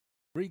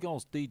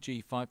RIGOL's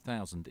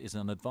DG5000 is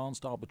an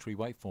advanced arbitrary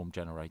waveform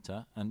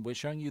generator, and we're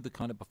showing you the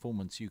kind of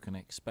performance you can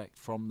expect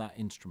from that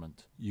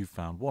instrument. You've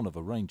found one of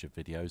a range of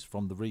videos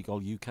from the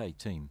RIGOL UK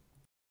team.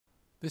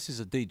 This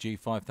is a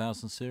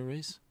DG5000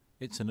 series.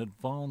 It's an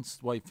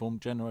advanced waveform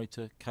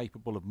generator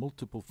capable of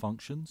multiple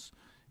functions.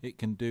 It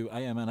can do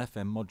AM and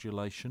FM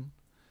modulation,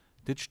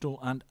 digital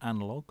and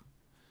analog.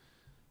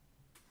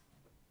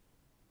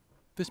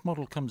 This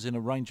model comes in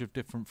a range of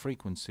different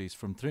frequencies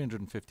from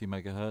 350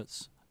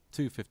 MHz,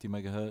 250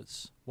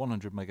 MHz,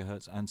 100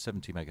 MHz and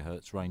 70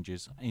 MHz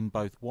ranges in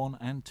both 1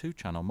 and 2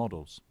 channel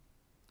models.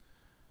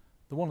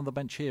 The one on the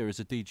bench here is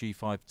a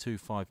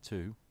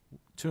DG5252,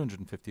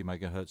 250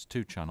 MHz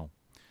 2 channel.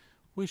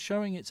 We're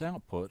showing its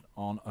output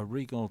on a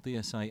RIGOL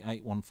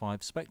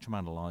DSA815 spectrum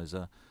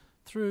analyzer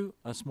through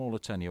a small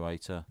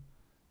attenuator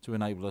to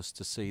enable us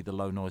to see the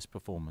low noise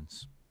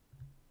performance.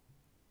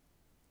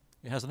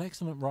 It has an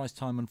excellent rise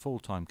time and fall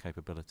time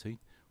capability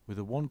with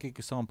a 1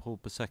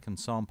 gigasample per second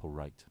sample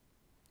rate.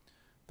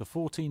 The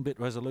 14-bit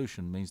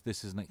resolution means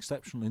this is an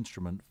exceptional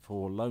instrument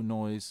for low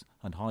noise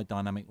and high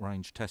dynamic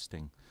range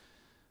testing.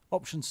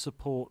 Options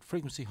support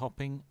frequency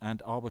hopping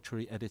and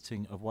arbitrary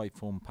editing of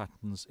waveform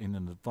patterns in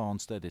an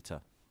advanced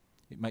editor.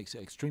 It makes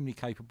it extremely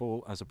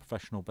capable as a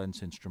professional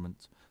bench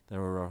instrument.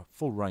 There are a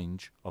full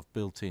range of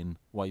built-in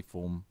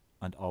waveform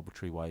and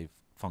arbitrary wave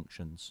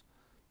functions.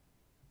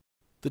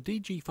 The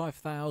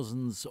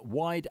DG5000's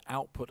wide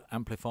output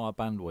amplifier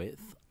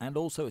bandwidth and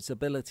also its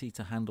ability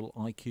to handle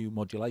IQ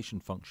modulation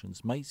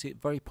functions makes it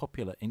very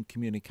popular in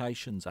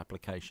communications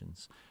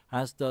applications,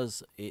 as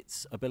does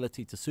its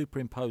ability to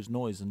superimpose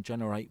noise and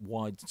generate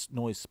wide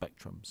noise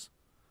spectrums.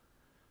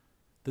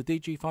 The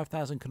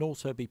DG5000 can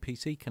also be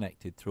PC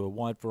connected through a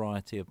wide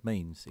variety of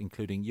means,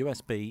 including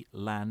USB,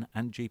 LAN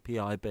and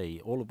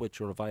GPIB, all of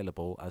which are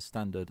available as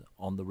standard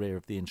on the rear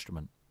of the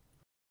instrument.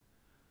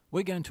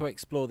 We're going to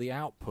explore the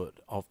output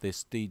of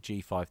this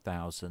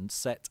DG5000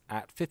 set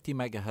at 50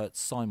 MHz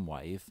sine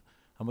wave,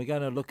 and we're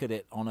going to look at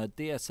it on a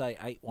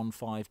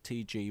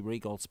DSA815-TG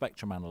RIGOL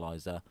spectrum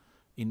analyzer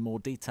in more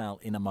detail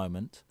in a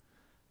moment.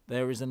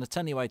 There is an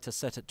attenuator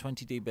set at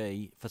 20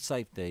 dB for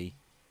safety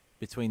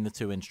between the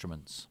two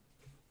instruments.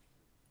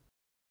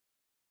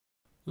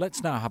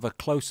 Let's now have a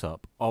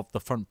close-up of the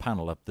front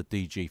panel of the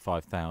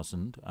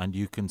DG5000, and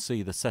you can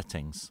see the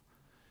settings.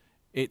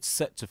 It's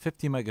set to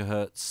 50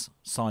 MHz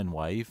sine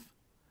wave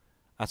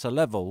at a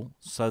level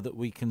so that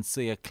we can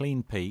see a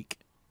clean peak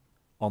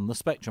on the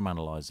spectrum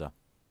analyzer.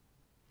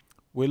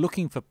 We're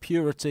looking for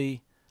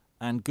purity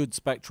and good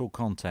spectral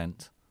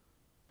content.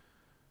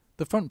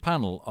 The front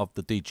panel of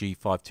the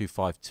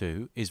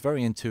DG5252 is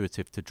very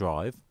intuitive to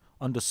drive.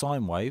 Under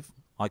sine wave,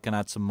 I can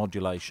add some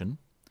modulation.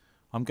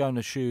 I'm going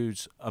to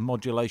choose a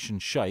modulation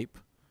shape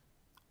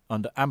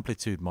under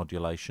amplitude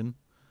modulation,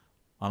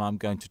 and I'm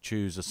going to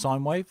choose a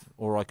sine wave,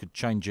 or I could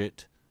change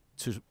it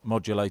to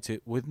modulate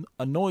it with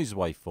a noise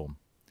waveform.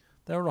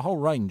 There are a whole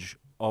range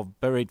of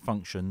buried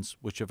functions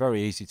which are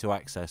very easy to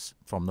access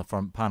from the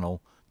front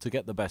panel to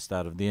get the best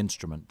out of the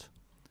instrument.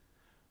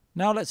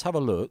 Now let's have a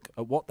look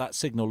at what that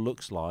signal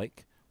looks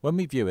like when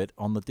we view it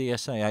on the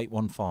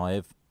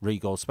DSA815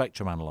 RIGOL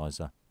spectrum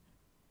analyzer.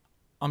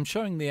 I'm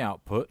showing the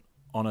output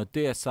on a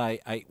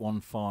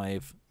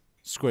DSA815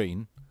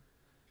 screen.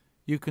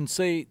 You can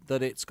see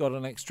that it's got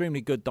an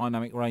extremely good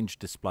dynamic range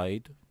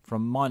displayed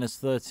from minus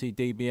 30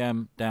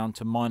 dBm down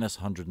to minus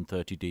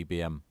 130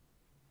 dBm.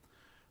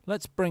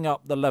 Let's bring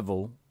up the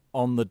level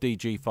on the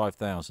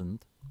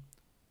DG5000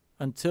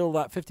 until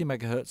that 50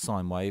 MHz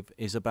sine wave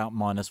is about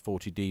minus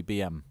 40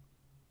 dBm.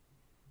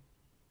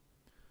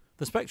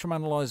 The spectrum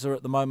analyzer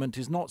at the moment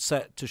is not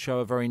set to show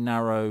a very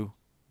narrow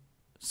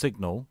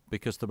signal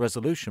because the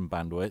resolution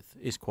bandwidth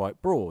is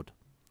quite broad.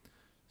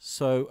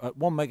 So at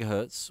 1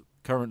 MHz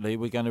currently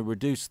we're going to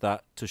reduce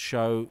that to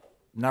show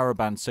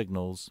narrowband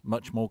signals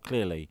much more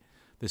clearly.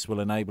 This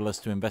will enable us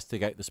to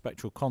investigate the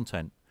spectral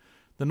content.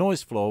 The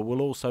noise floor will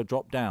also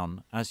drop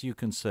down, as you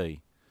can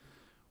see.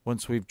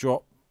 Once we've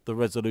dropped the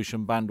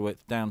resolution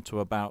bandwidth down to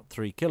about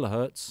 3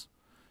 kHz,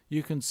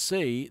 you can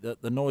see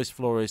that the noise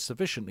floor is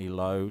sufficiently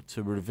low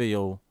to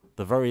reveal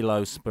the very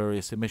low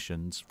spurious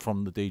emissions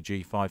from the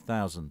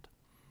DG5000.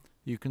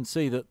 You can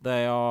see that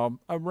they are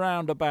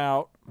around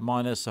about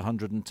minus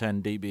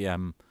 110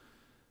 dBm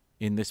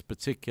in this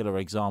particular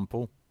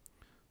example.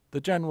 The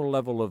general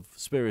level of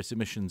spurious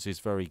emissions is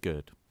very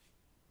good.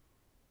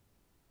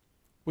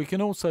 We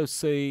can also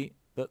see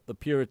that the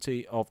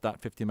purity of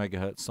that 50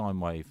 MHz sine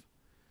wave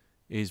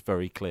is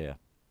very clear.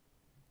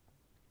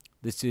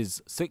 This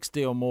is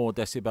 60 or more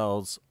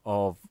decibels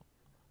of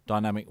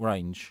dynamic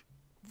range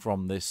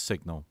from this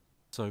signal.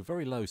 So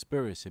very low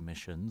spurious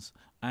emissions,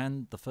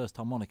 and the first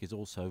harmonic is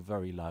also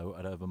very low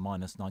at over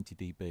minus 90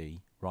 dB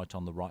right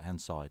on the right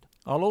hand side.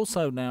 I'll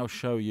also now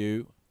show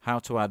you how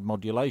to add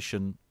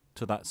modulation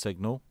to that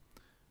signal,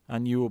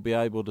 and you will be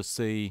able to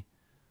see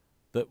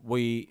that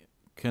we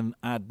can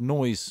add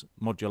noise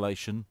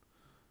modulation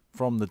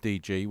from the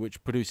DG,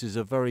 which produces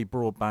a very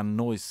broadband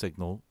noise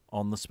signal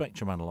on the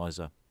spectrum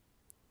analyzer.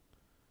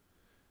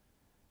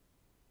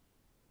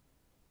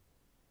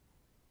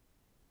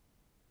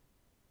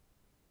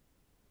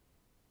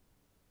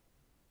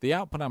 The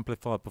output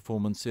amplifier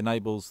performance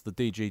enables the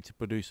DG to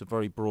produce a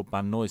very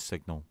broadband noise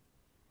signal.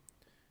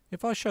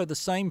 If I show the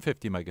same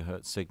 50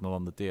 MHz signal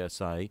on the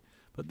DSA,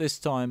 but this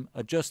time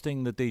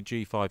adjusting the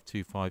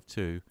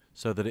DG5000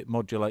 so that it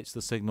modulates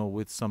the signal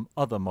with some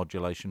other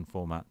modulation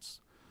formats.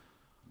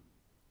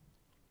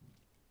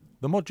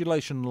 The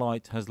modulation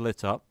light has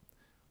lit up,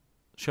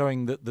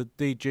 showing that the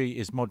DG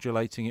is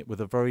modulating it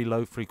with a very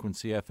low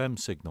frequency FM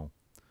signal,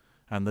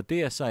 and the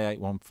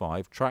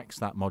DSA815 tracks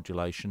that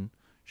modulation,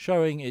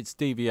 showing its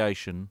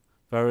deviation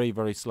very,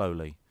 very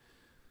slowly.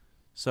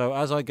 So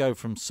as I go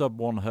from sub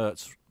 1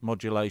 Hz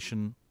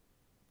modulation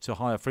to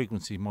higher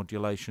frequency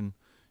modulation,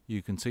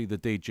 you can see the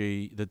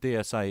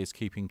DSA is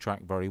keeping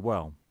track very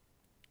well.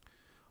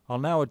 I'll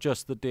now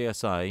adjust the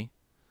DSA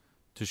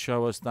to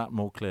show us that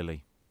more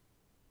clearly.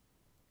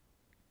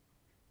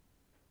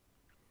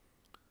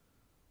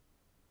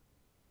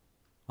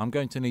 I'm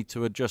going to need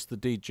to adjust the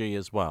DG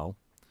as well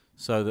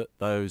so that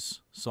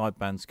those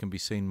sidebands can be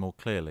seen more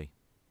clearly.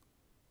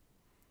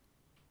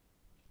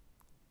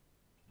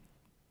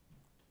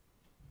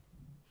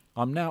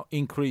 I'm now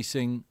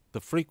increasing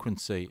the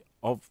frequency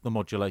of the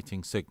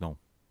modulating signal.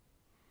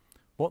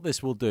 What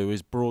this will do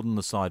is broaden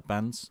the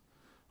sidebands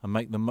and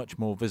make them much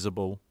more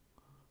visible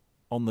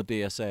on the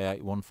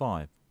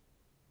DSA815.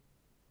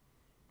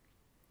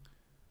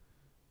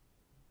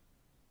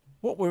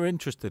 What we're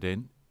interested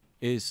in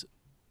is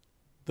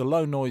the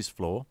low noise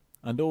floor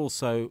and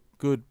also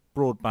good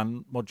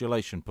broadband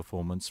modulation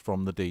performance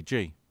from the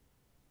DG.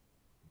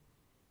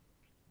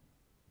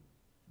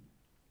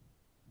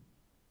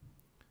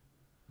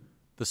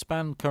 The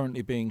span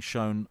currently being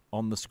shown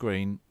on the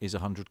screen is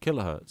 100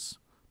 kHz,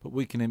 but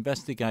we can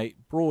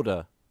investigate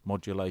broader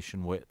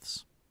modulation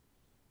widths.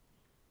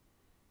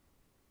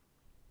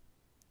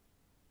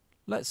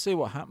 Let's see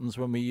what happens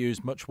when we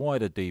use much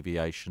wider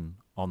deviation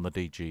on the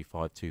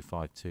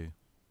DG5000.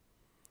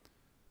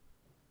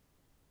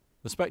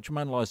 The spectrum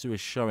analyzer is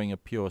showing a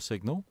pure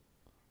signal.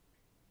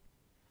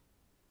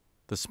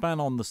 The span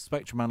on the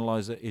spectrum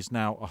analyzer is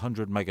now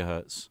 100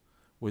 MHz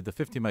with the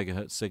 50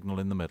 MHz signal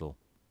in the middle.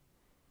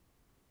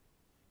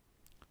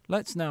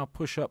 Let's now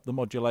push up the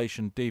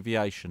modulation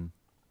deviation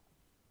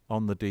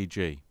on the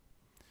DG.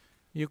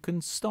 You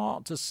can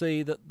start to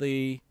see that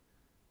the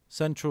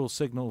central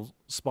signal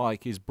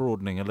spike is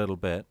broadening a little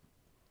bit.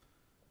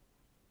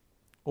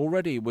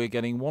 Already we're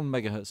getting 1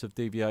 MHz of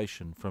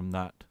deviation from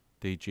that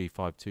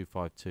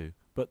DG5000,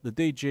 but the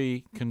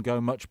DG can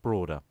go much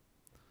broader.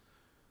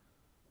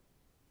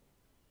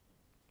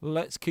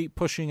 Let's keep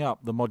pushing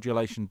up the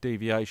modulation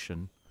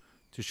deviation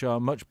to show a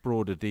much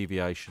broader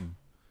deviation.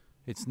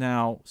 It's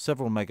now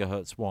several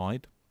megahertz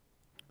wide,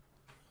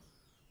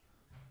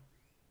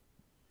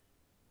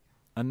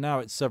 and now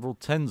it's several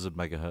tens of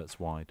megahertz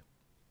wide.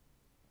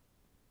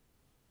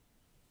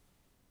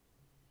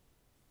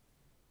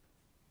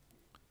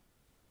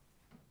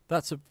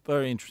 That's a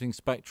very interesting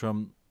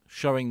spectrum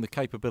showing the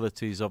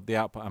capabilities of the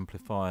output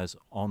amplifiers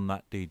on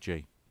that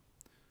DG.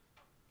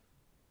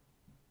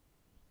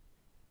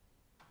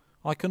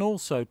 I can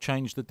also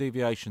change the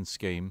deviation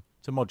scheme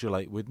to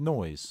modulate with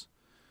noise.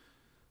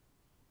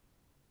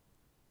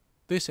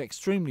 This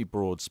extremely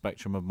broad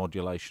spectrum of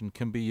modulation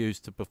can be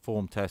used to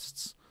perform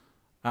tests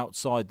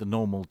outside the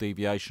normal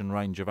deviation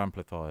range of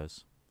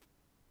amplifiers.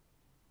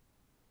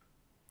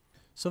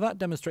 So that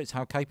demonstrates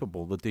how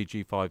capable the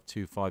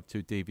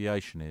DG5052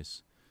 deviation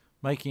is,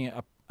 making it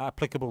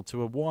applicable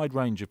to a wide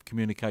range of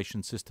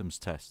communication systems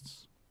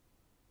tests.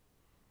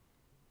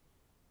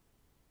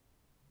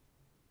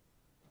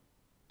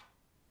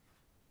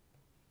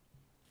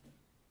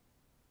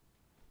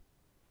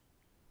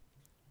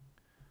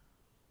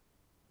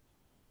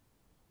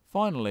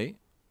 Finally,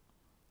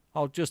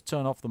 I'll just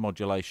turn off the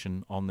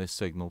modulation on this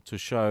signal to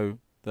show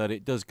that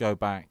it does go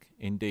back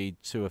indeed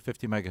to a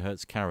 50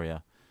 MHz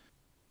carrier.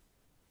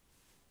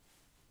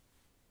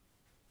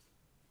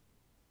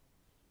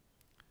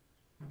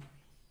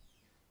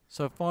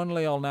 So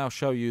finally I'll now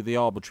show you the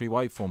arbitrary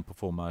waveform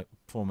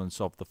performance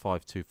of the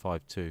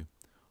 5252.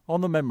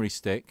 On the memory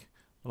stick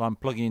that I'm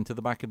plugging into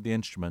the back of the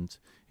instrument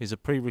is a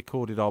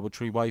pre-recorded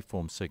arbitrary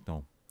waveform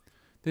signal.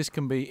 This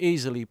can be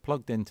easily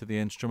plugged into the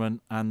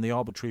instrument and the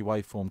arbitrary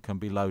waveform can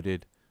be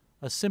loaded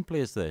as simply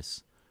as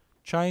this.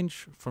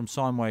 Change from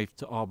sine wave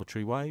to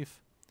arbitrary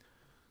wave.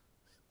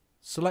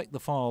 Select the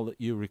file that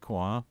you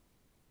require.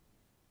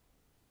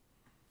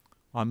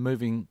 I'm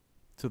moving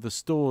to the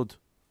stored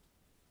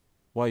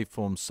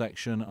waveforms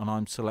section and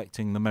I'm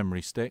selecting the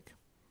memory stick.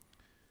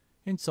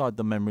 Inside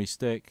the memory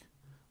stick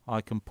I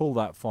can pull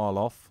that file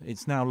off.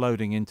 It's now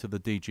loading into the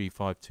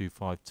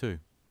DG5252.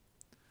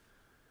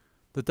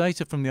 The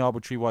data from the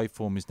arbitrary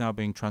waveform is now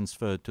being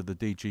transferred to the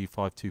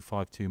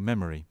DG5252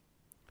 memory.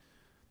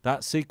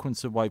 That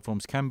sequence of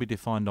waveforms can be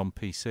defined on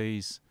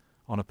PCs,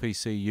 on a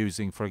PC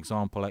using, for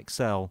example,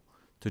 Excel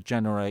to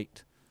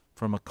generate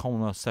from a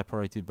comma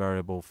separated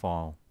variable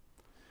file.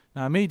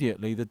 Now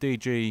immediately the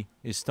DG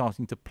is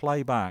starting to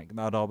play back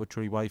that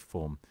arbitrary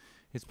waveform.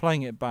 It's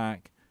playing it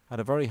back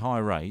at a very high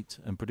rate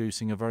and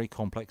producing a very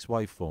complex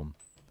waveform.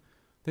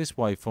 This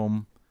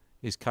waveform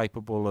is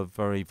capable of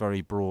very,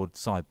 very broad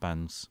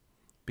sidebands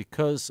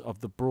because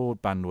of the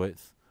broad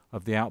bandwidth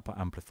of the output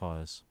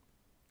amplifiers.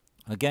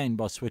 Again,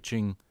 by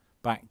switching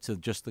back to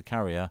just the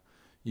carrier,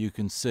 you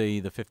can see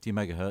the 50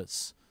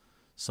 megahertz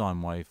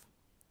sine wave.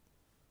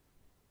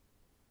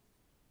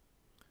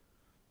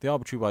 The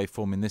arbitrary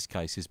waveform in this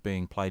case is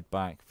being played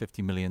back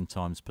 50 million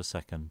times per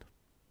second.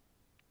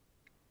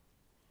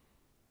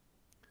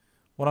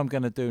 What I'm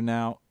going to do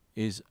now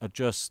is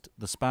adjust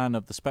the span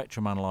of the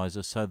spectrum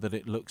analyzer so that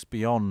it looks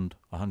beyond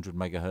 100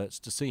 megahertz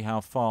to see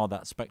how far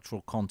that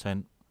spectral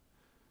content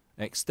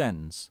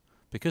extends.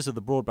 Because of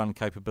the broadband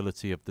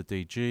capability of the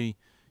DG,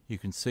 you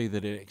can see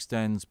that it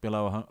extends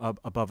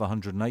above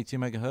 180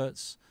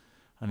 megahertz,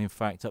 and in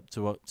fact up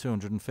to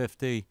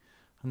 250,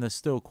 and there's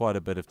still quite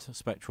a bit of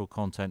spectral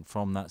content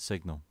from that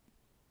signal.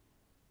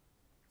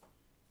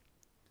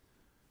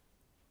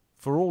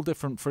 For all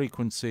different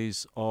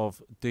frequencies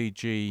of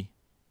DG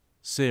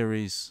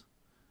series,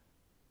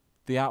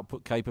 the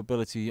output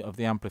capability of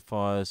the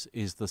amplifiers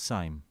is the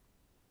same.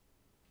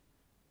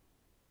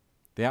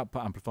 The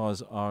output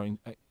amplifiers are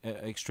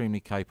extremely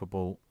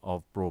capable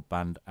of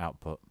broadband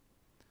output.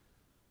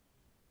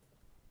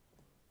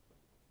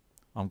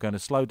 I'm going to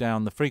slow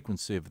down the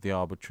frequency of the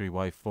arbitrary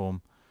waveform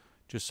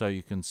just so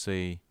you can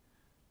see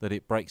that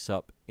it breaks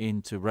up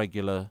into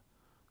regular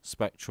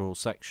spectral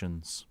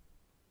sections.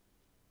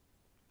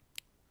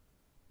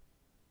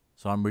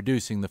 So I'm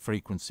reducing the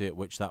frequency at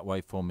which that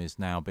waveform is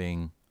now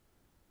being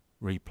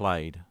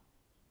replayed.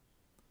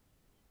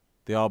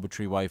 The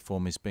arbitrary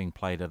waveform is being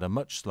played at a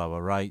much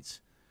slower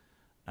rate,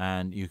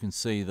 and you can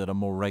see that a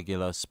more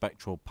regular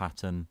spectral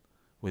pattern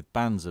with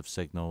bands of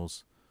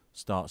signals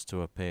starts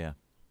to appear.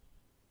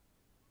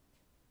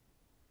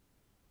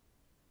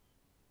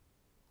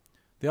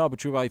 The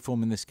arbitrary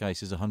waveform in this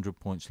case is 100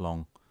 points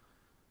long,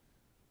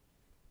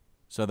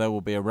 so there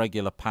will be a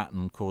regular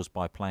pattern caused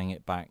by playing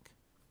it back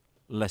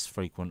less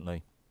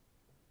frequently.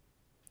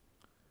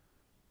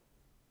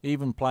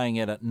 Even playing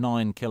it at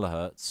 9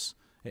 kilohertz,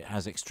 it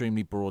has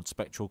extremely broad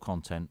spectral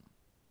content.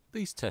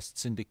 These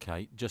tests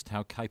indicate just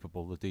how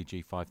capable the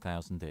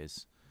DG5000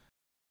 is.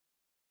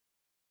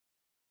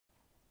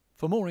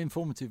 For more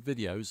informative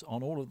videos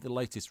on all of the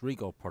latest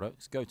RIGOL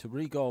products, go to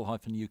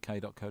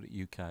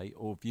rigol-uk.co.uk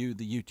or view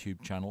the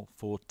YouTube channel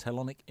for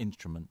Telonic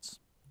Instruments.